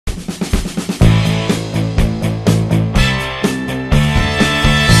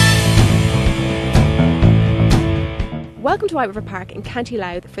welcome to White River Park in County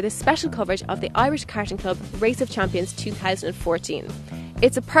Louth for this special coverage of the Irish Karting Club Race of Champions 2014.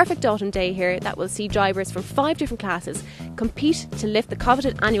 It's a perfect autumn day here that will see drivers from 5 different classes compete to lift the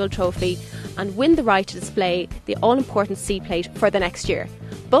coveted annual trophy and win the right to display the all-important C plate for the next year.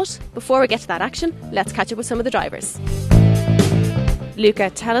 But before we get to that action, let's catch up with some of the drivers. Luca,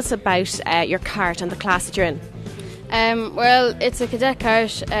 tell us about your kart and the class that you're in. Well, it's a cadet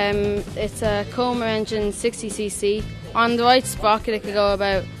kart. It's a Comer engine 60cc. On the right sprocket it could go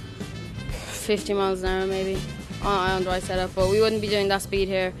about 50 miles an hour maybe on the right setup, but we wouldn't be doing that speed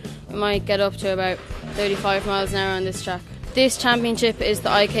here. We might get up to about 35 miles an hour on this track. This championship is the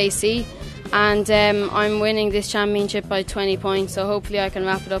IKC, and I'm winning this championship by 20 points, so hopefully I can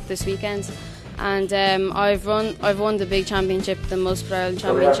wrap it up this weekend. And I've won the big championship, the Most Ireland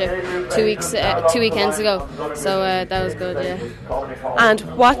Championship, 2 weekends ago. So that was good, yeah. And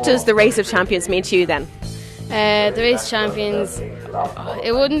what does the Race of Champions mean to you then? The Race Champions,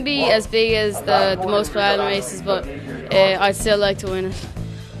 it wouldn't be as big as the Most Ireland races, but I'd still like to win it.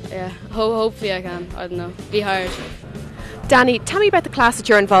 Yeah, hopefully I can. I don't know. Be hard. Danny, tell me about the class that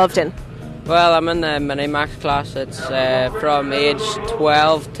you're involved in. Well, I'm in the Mini-Max class. It's from age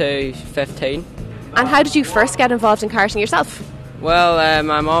 12 to 15. And how did you first get involved in karting yourself? Well,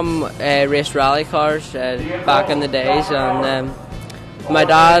 my mum raced rally cars back in the days, and my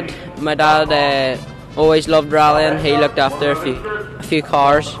dad always loved rallying. He looked after a few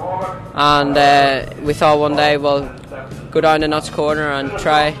cars, and we thought one day we'll go down to Nuts Corner and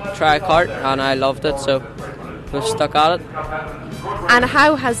try a kart, and I loved it, so we've stuck at it. And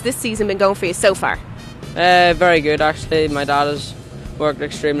how has this season been going for you so far? Very good, actually. My dad has worked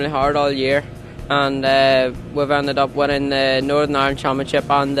extremely hard all year, and we've ended up winning the Northern Ireland Championship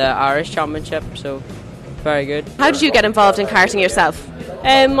and the Irish Championship, so very good. How did you get involved in karting yourself?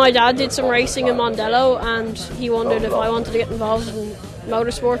 My dad did some racing in Mondello, and he wondered if I wanted to get involved in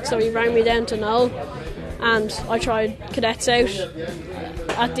motorsport, so he rang me down to Knoll, and I tried cadets out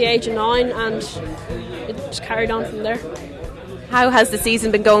at the age of 9, and it just carried on from there. How has the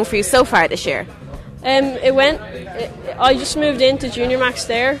season been going for you so far this year? I just moved into Junior Max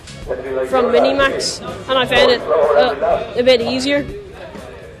there from Mini Max, and I found it a bit easier,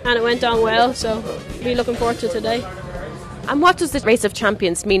 and it went on well, so I'll be looking forward to today. And what does the Race of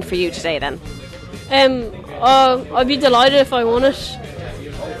Champions mean for you today then? I'd be delighted if I won it.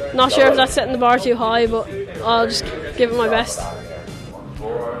 Not sure if that's setting the bar too high, but I'll just give it my best.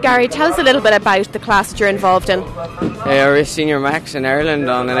 Gary, tell us a little bit about the class that you're involved in. I race Senior Max in Ireland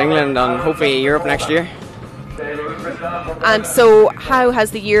and in England and hopefully Europe next year. And so how has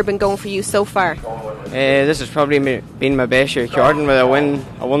the year been going for you so far? This has probably been my best year. Karting with a win.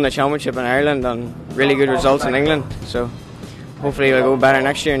 I won the championship in Ireland and really good results in England. So hopefully we'll go better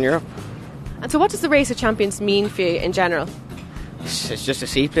next year in Europe. And so what does the Race of Champions mean for you in general? It's just a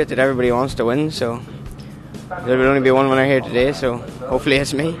C plate that everybody wants to win, so there will only be one winner here today, so hopefully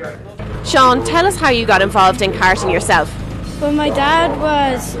it's me. Sean, tell us how you got involved in karting yourself. Well, my dad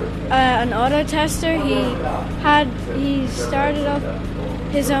was an auto tester. He started up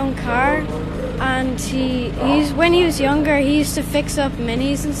his own car, and when he was younger, he used to fix up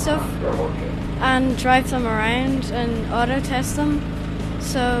minis and stuff and drive them around and auto test them.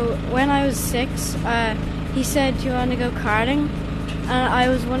 So when I was 6, he said, "Do you want to go karting?" And I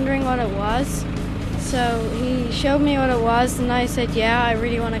was wondering what it was. So he showed me what it was, and I said, "Yeah, I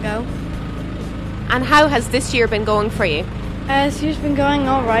really want to go." And how has this year been going for you? This year's been going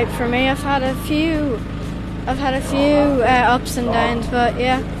all right for me. I've had a few ups and downs, but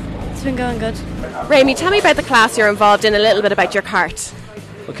yeah, it's been going good. Rami, tell me about the class you're involved in, a little bit about your kart.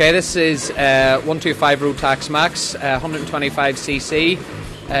 Okay, this is 125 Road Tax Max, 125cc.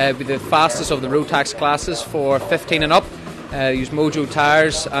 Be the fastest of the Road Tax classes for 15 and up. Use Mojo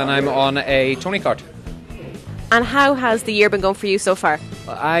tyres, and I'm on a Tony kart. And how has the year been going for you so far?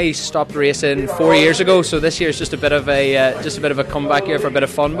 I stopped racing 4 years ago, so this year is just a bit of a comeback year for a bit of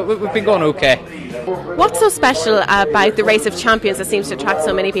fun. But we've been going okay. What's so special about the Race of Champions that seems to attract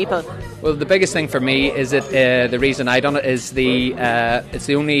so many people? Well, the biggest thing for me is that the reason I done it is it's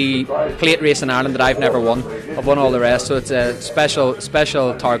the only plate race in Ireland that I've never won. I've won all the rest, so it's a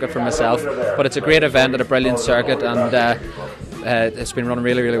special target for myself. But it's a great event at a brilliant circuit, and it's been running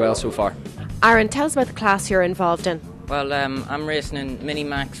really, really well so far. Aaron, tell us about the class you're involved in. Well, I'm racing in Mini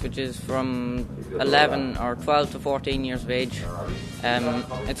Max, which is from 11 or 12 to 14 years of age.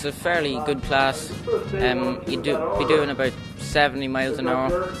 It's a fairly good class. You'd be doing about 70 miles an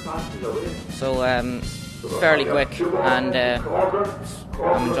hour, so it's fairly quick, and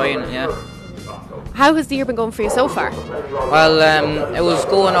I'm enjoying it, yeah. How has the year been going for you so far? Well, it was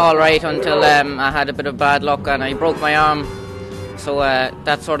going all right until I had a bit of bad luck and I broke my arm. So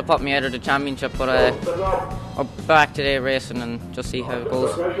that sort of put me out of the championship. But I'm back today racing and just see how it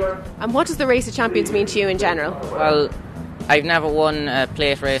goes. And what does the Race of Champions mean to you in general? Well, I've never won a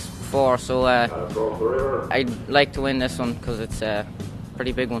plate race before, so I'd like to win this one because it's a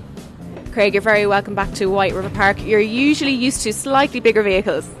pretty big one. Craig, you're very welcome back to White River Park. You're usually used to slightly bigger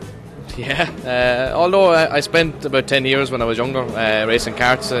vehicles. Yeah, although I spent about 10 years when I was younger racing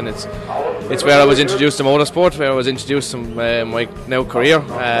karts, and it's where I was introduced to motorsport, where I was introduced to my now career.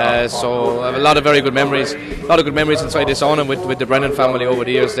 So I have a lot of very good memories, inside this on and with the Brennan family over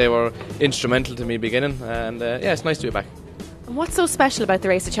the years. They were instrumental to me beginning, and it's nice to be back. And what's so special about the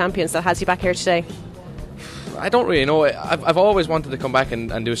Race of Champions that has you back here today? I don't really know. I've always wanted to come back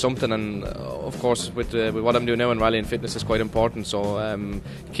and do something, and of course with what I'm doing now in rally and fitness is quite important. So I'm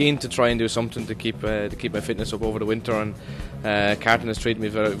keen to try and do something to keep my fitness up over the winter. And Karting has treated me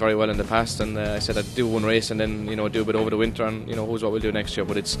very, very well in the past, and I said I'd do one race and then do a bit over the winter, and who's what we'll do next year.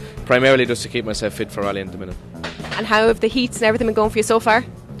 But it's primarily just to keep myself fit for rally at the minute. And how have the heats and everything been going for you so far?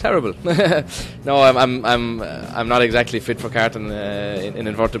 Terrible. No, I'm not exactly fit for karting in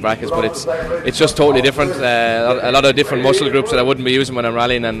inverted brackets, but it's just totally different. A lot of different muscle groups that I wouldn't be using when I'm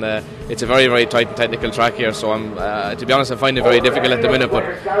rallying, and it's a very, very tight and technical track here. So I'm, to be honest, I find it very difficult at the minute. But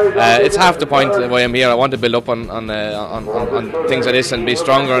it's half the point why I'm here. I want to build up on things like this and be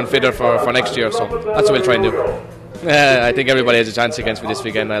stronger and fitter for next year. So that's what we'll try and do. I think everybody has a chance against me this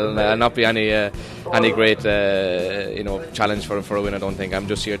weekend. I'll not be any great challenge for a win. I don't think. I'm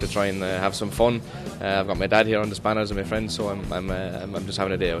just here to try and have some fun. I've got my dad here on the spanners and my friends, so I'm just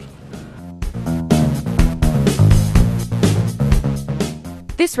having a day out.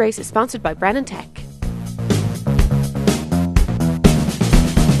 This race is sponsored by Brennan Tech.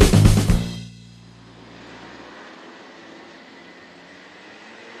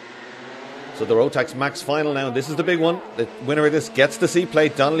 So the Rotax Max final now, and this is the big one. The winner of this gets the C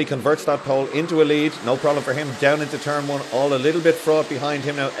plate. Donnelly converts that pole into a lead. No problem for him. Down into turn one, all a little bit fraught behind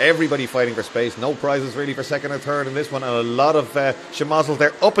him now. Everybody fighting for space. No prizes really for second or third in this one, and a lot of schmozzles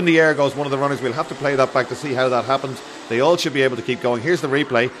there. Up in the air goes one of the runners. We'll have to play that back to see how that happens. They all should be able to keep going. Here's the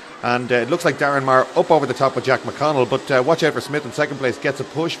replay, and it looks like Darren Marr up over the top with Jack McConnell, but watch out for Smith in second place. Gets a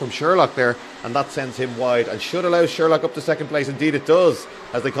push from Sherlock there, and that sends him wide and should allow Sherlock up to second place. Indeed it does,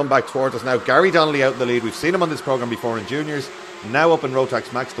 as they come back towards us now. Gary Donnelly out in the lead. We've seen him on this programme before in juniors, now up in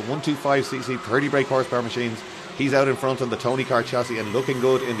Rotax Max, the 125cc 30 brake horsepower machines. He's out in front on the Tony Kart chassis and looking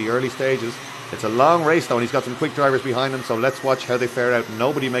good in the early stages. It's a long race though, and he's got some quick drivers behind him, so let's watch how they fare out.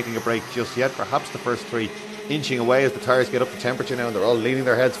 Nobody making a break just yet. Perhaps the first three inching away as the tyres get up to temperature now, and they're all leaning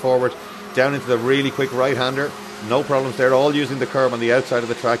their heads forward down into the really quick right-hander. No problems there, all using the curb on the outside of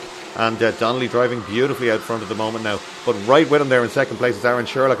the track, and Donnelly driving beautifully out front at the moment now. But right with him there in second place is Aaron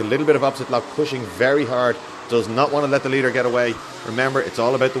Sherlock, a little bit of opposite lock, pushing very hard, does not want to let the leader get away. Remember, it's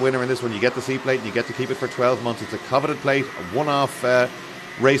all about the winner in this one. You get the C plate and you get to keep it for 12 months. It's a coveted plate, a one-off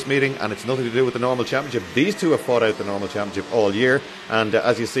race meeting, and it's nothing to do with the normal championship. These two have fought out the normal championship all year, and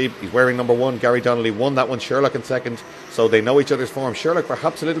as you see, he's wearing number one. Gary Donnelly won that one, Sherlock in second, so they know each other's form. Sherlock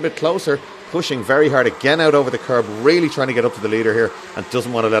perhaps a little bit closer, pushing very hard again out over the curb, really trying to get up to the leader here, and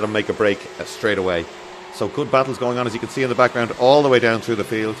doesn't want to let him make a break straight away. So good battles going on, as you can see in the background, all the way down through the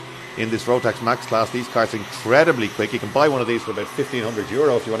field. In this Rotax Max class, these carts are incredibly quick. You can buy one of these for about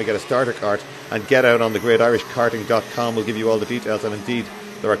 €1,500 if you want to get a starter cart and get out on the grid. irishkarting.com will give you all the details, and indeed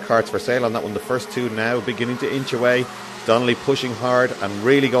there are carts for sale on that one. The first two now beginning to inch away. Donnelly pushing hard and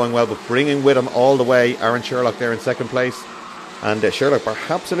really going well, but bringing with him all the way Aaron Sherlock there in second place, and Sherlock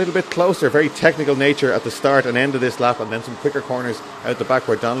perhaps a little bit closer. Very technical nature at the start and end of this lap, and then some quicker corners out the back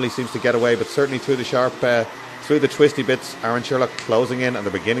where Donnelly seems to get away, but certainly through the sharp through the twisty bits, Aaron Sherlock closing in, and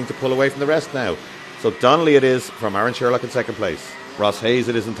they're beginning to pull away from the rest now. So Donnelly it is from Aaron Sherlock in second place. Ross Hayes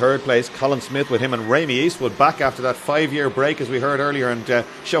it is in third place. Colin Smith with him and Ramey Eastwood back after that 5-year break, as we heard earlier, and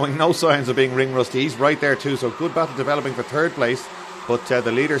showing no signs of being ring rusty. He's right there too, so good battle developing for third place, but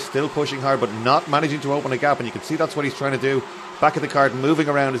the leader still pushing hard but not managing to open a gap, and you can see that's what he's trying to do. Back of the cart, moving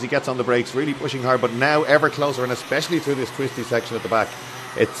around as he gets on the brakes, really pushing hard, but now ever closer, and especially through this twisty section at the back.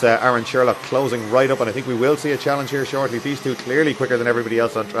 It's Aaron Sherlock closing right up, and I think we will see a challenge here shortly. These two clearly quicker than everybody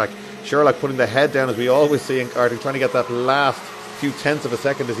else on track. Sherlock putting the head down, as we always see in karting, trying to get that last few tenths of a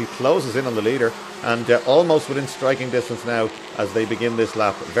second as he closes in on the leader, and almost within striking distance now as they begin this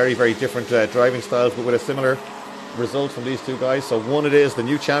lap. Very, very different driving styles, but with a similar result from these two guys. So one it is, the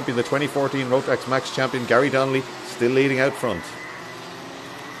new champion, the 2014 Rotax Max champion Gary Donnelly, still leading out front.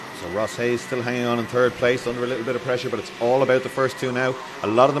 So Ross Hayes still hanging on in third place under a little bit of pressure, but it's all about the first two now. A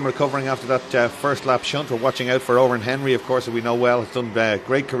lot of them recovering after that first lap shunt. We're watching out for Owen Henry, of course, who we know well. Has done a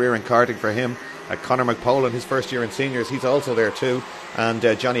great career in karting for him. Connor McPolan, his first year in seniors, he's also there too. And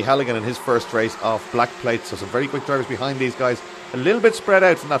Johnny Halligan in his first race off black plates. So some very quick drivers behind these guys. A little bit spread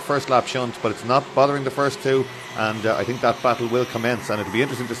out from that first lap shunt, but it's not bothering the first two. And I think that battle will commence. And it'll be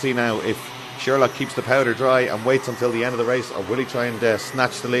interesting to see now if Sherlock keeps the powder dry and waits until the end of the race, or will he try and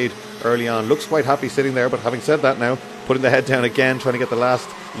snatch the lead early on. Looks quite happy sitting there, but having said that now, putting the head down again, trying to get the last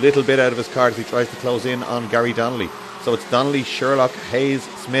little bit out of his card as he tries to close in on Gary Donnelly. So it's Donnelly, Sherlock, Hayes,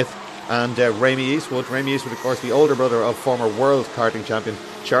 Smith and Ramey Eastwood. Ramey Eastwood, of course, the older brother of former world karting champion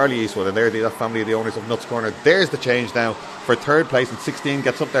Charlie Eastwood, and they're that family of the owners of Nuts Corner. There's the change now for third place, and 16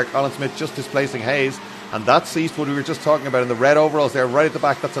 gets up there. Colin Smith just displacing Hayes, and that's Eastwood we were just talking about in the red overalls there right at the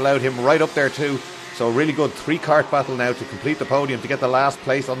back. That's allowed him right up there too. So a really good three-kart battle now to complete the podium, to get the last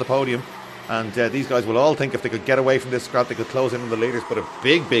place on the podium. And these guys will all think if they could get away from this scrap, they could close in on the leaders. But a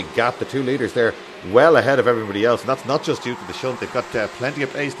big gap, the two leaders there, well ahead of everybody else. And that's not just due to the shunt. They've got plenty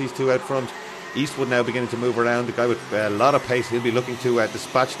of pace, these two out front. Eastwood now beginning to move around. The guy with a lot of pace, he'll be looking to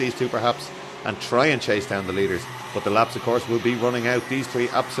dispatch these two perhaps and try and chase down the leaders. But the laps, of course, will be running out. These three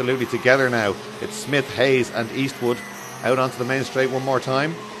absolutely together now. It's Smith, Hayes and Eastwood out onto the main straight one more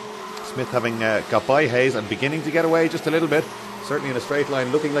time. Smith having got by Hayes and beginning to get away just a little bit. Certainly in a straight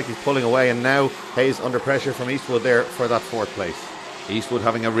line, looking like he's pulling away, and now Hayes under pressure from Eastwood there for that fourth place. Eastwood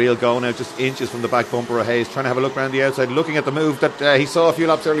having a real go now, just inches from the back bumper of Hayes, trying to have a look around the outside, looking at the move that he saw a few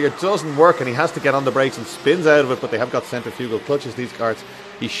laps earlier. Doesn't work, and he has to get on the brakes and spins out of it, but they have got centrifugal clutches, these carts.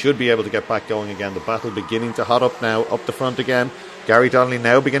 He should be able to get back going again. The battle beginning to hot up now, up the front again. Gary Donnelly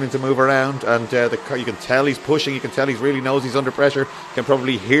now beginning to move around, and the car, you can tell he's pushing, you can tell he really knows he's under pressure. You can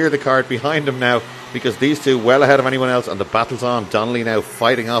probably hear the cart behind him now, because these two well ahead of anyone else, and the battle's on. Donnelly now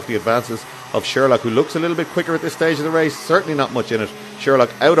fighting off the advances of Sherlock, who looks a little bit quicker at this stage of the race. Certainly not much in it. Sherlock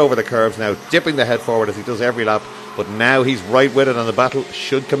out over the curves now, dipping the head forward as he does every lap, but now he's right with it, and the battle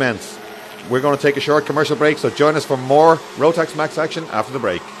should commence. We're going to take a short commercial break, so join us for more Rotax Max action after the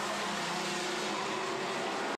break.